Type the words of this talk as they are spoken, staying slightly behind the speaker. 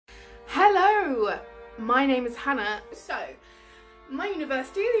my name is Hannah. So, my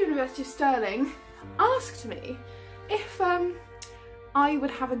university, the University of Stirling, asked me if I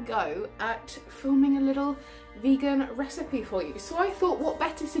would have a go at filming a little vegan recipe for you. So I thought what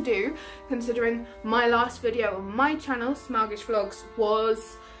better to do, considering my last video on my channel, Smalgish Vlogs,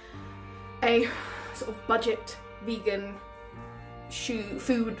 was a sort of budget vegan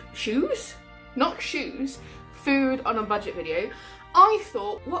food on a budget video. I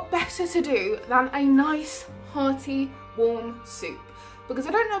thought what better to do than a nice hearty warm soup, because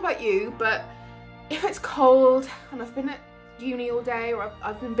I don't know about you, but if it's cold and I've been at uni all day or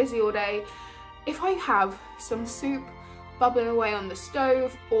I've been busy all day, if I have some soup bubbling away on the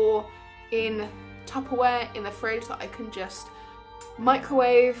stove or in Tupperware in the fridge that I can just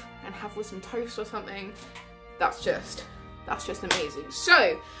microwave and have with some toast or something, that's just amazing.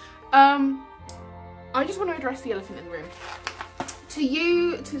 So I just want to address the elephant in the room.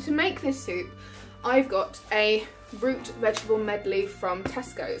 To make this soup, I've got a root vegetable medley from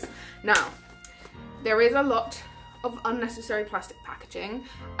Tesco's. Now, there is a lot of unnecessary plastic packaging.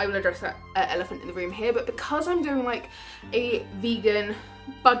 I will address that elephant in the room here, but because I'm doing like a vegan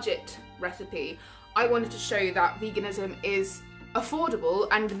budget recipe, I wanted to show you that veganism is affordable,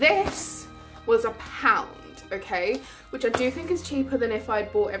 and this was £1, okay? Which I do think is cheaper than if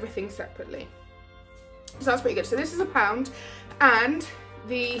I'd bought everything separately. So that's pretty good. So this is £1, and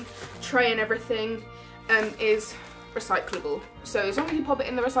the tray and everything is recyclable. So as long as you pop it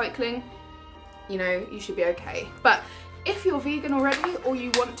in the recycling, you know, you should be okay. But if you're vegan already, or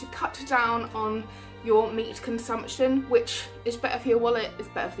you want to cut down on your meat consumption, which is better for your wallet, is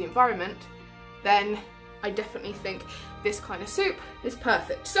better for the environment, then I definitely think this kind of soup is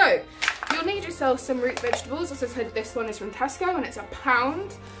perfect. So you'll need yourself some root vegetables. As I said, this one is from Tesco and it's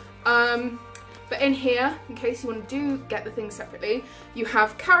 £1. But in here, in case you want to get the things separately, you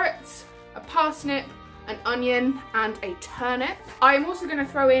have carrots, a parsnip, an onion, and a turnip. I'm also going to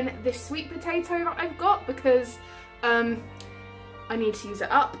throw in this sweet potato that I've got because I need to use it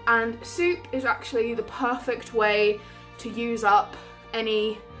up, and soup is actually the perfect way to use up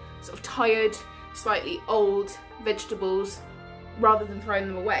any sort of tired, slightly old vegetables rather than throwing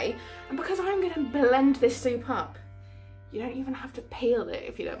them away. And because I'm going to blend this soup up, you don't even have to peel it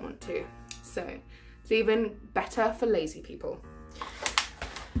if you don't want to. So it's even better for lazy people.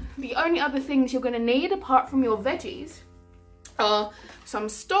 The only other things you're going to need apart from your veggies are some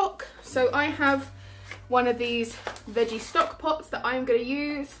stock. So I have one of these veggie stock pots that I'm going to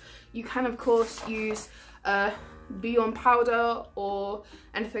use. You can of course use bouillon powder or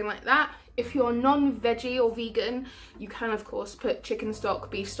anything like that. If you're non-veggie or vegan, you can of course put chicken stock,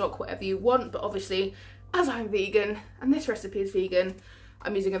 beef stock, whatever you want, but obviously as I'm vegan and this recipe is vegan,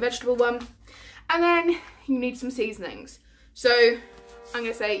 I'm using a vegetable one. And then you need some seasonings. So I'm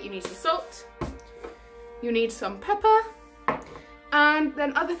going to say you need some salt, you need some pepper, and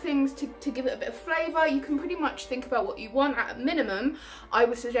then other things to give it a bit of flavour. You can pretty much think about what you want. At a minimum, I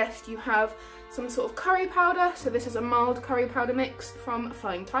would suggest you have some sort of curry powder. So this is a mild curry powder mix from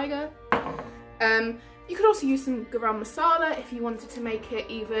Flying Tiger. You could also use some garam masala if you wanted to make it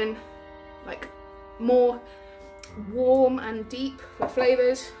even like more warm and deep for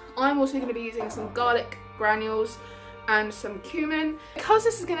flavours. I'm also going to be using some garlic granules and some cumin. Because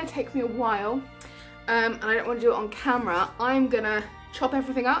this is going to take me a while and I don't want to do it on camera, I'm going to chop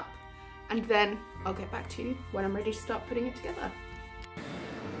everything up and then I'll get back to you when I'm ready to start putting it together.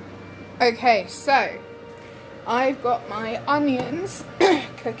 Okay, so I've got my onions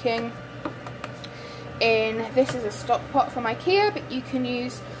cooking in, this is a stock pot from IKEA, but you can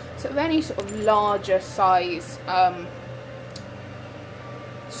use sort of any sort of larger size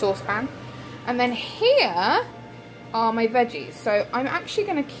saucepan. And then here are my veggies. So I'm actually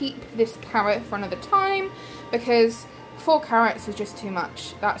going to keep this carrot for another time because 4 carrots is just too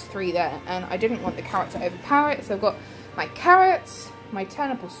much. That's 3 there, and I didn't want the carrot to overpower it. So I've got my carrots, my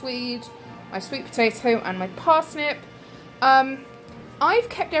turnip or swede, my sweet potato, and my parsnip. I've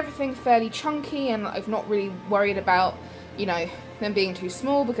kept everything fairly chunky, and I've not really worried about, you know, them being too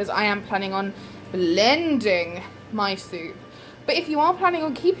small because I am planning on blending my soup. But if you are planning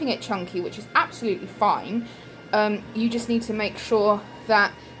on keeping it chunky, which is absolutely fine, you just need to make sure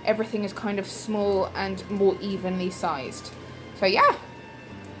that everything is kind of small and more evenly sized. So yeah.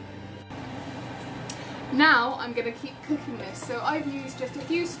 Now I'm going to keep cooking this. So I've used just a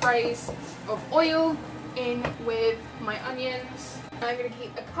few sprays of oil in with my onions. I'm going to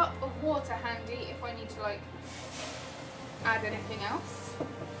keep a cup of water handy if I need to like add anything else.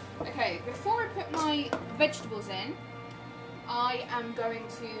 Okay, before I put my vegetables in, I am going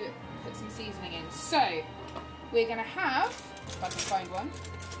to put some seasoning in. So we're going to have, if I can find one,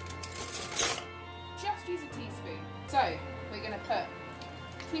 just just use a teaspoon. So we're going to put a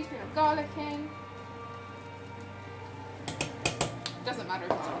teaspoon of garlic in. Doesn't matter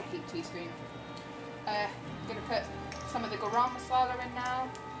if it's a complete teaspoon. I'm going to put some of the garam masala in now.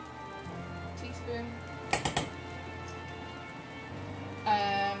 Teaspoon.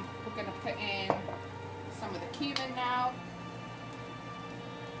 We're going to put in some of the cumin now.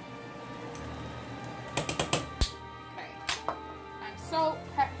 Okay. And salt,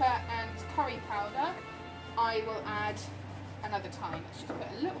 pepper and curry powder. I will add another time. Let's just put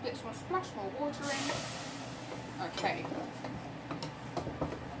a little bit more, splash more water in. Okay.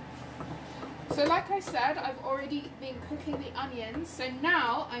 So like I said, I've already been cooking the onions, so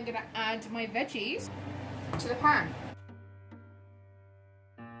now I'm going to add my veggies to the pan.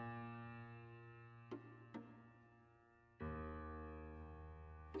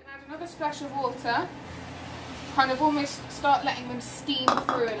 I'm going to add another splash of water, kind of almost start letting them steam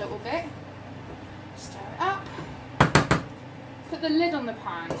through a little bit. Stir it up, put the lid on the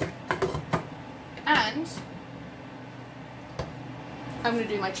pan, and I'm going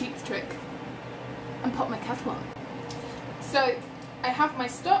to do my cheats trick and pop my kettle on. So I have my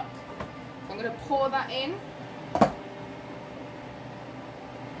stock, so I'm going to pour that in.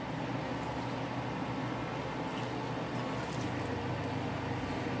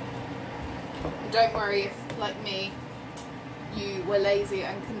 And don't worry if, like me, you were lazy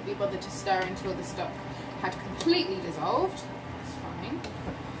and couldn't be bothered to stir until the stock had completely dissolved. That's fine.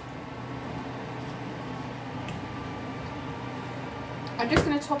 I'm just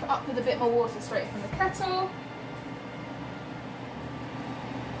going to top it up with a bit more water straight from the kettle.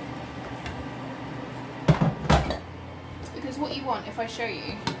 Because what you want, if I show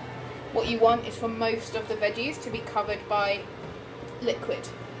you, what you want is for most of the veggies to be covered by liquid.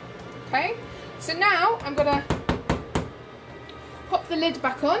 Okay? So now I'm going to pop the lid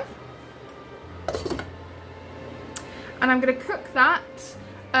back on. And I'm going to cook that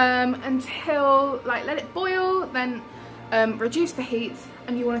until, like, let it boil, then reduce the heat,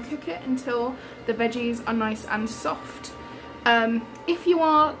 and you want to cook it until the veggies are nice and soft. If you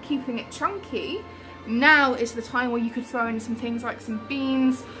are keeping it chunky, now is the time where you could throw in some things like some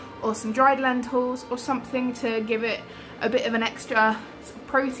beans or some dried lentils or something to give it a bit of an extra sort of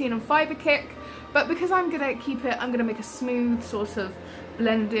protein and fibre kick. But because I'm going to keep it, I'm going to make a smooth sort of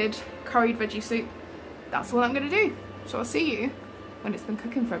blended curried veggie soup. That's what I'm going to do. So I'll see you when it's been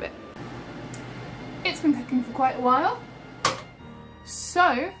cooking for a bit. It's been cooking for quite a while.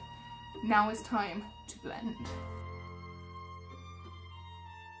 So now is time to blend.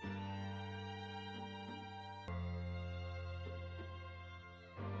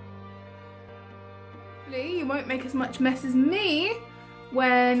 Hopefully you won't make as much mess as me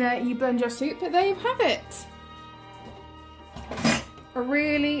when you blend your soup, but there you have it. A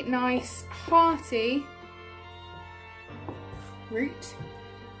really nice, hearty root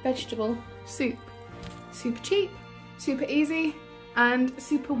vegetable soup. Super cheap, super easy, and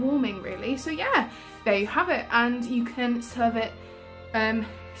super warming, really. So yeah, there you have it, and you can serve it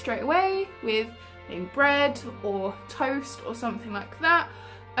straight away with maybe bread or toast or something like that.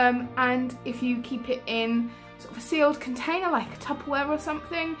 And if you keep it in sort of a sealed container like a Tupperware or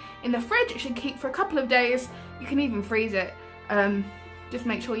something in the fridge, it should keep for a couple of days. You can even freeze it. Just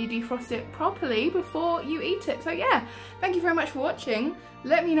make sure you defrost it properly before you eat it. So yeah, thank you very much for watching.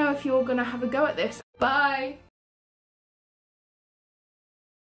 Let me know if you're gonna have a go at this. Bye!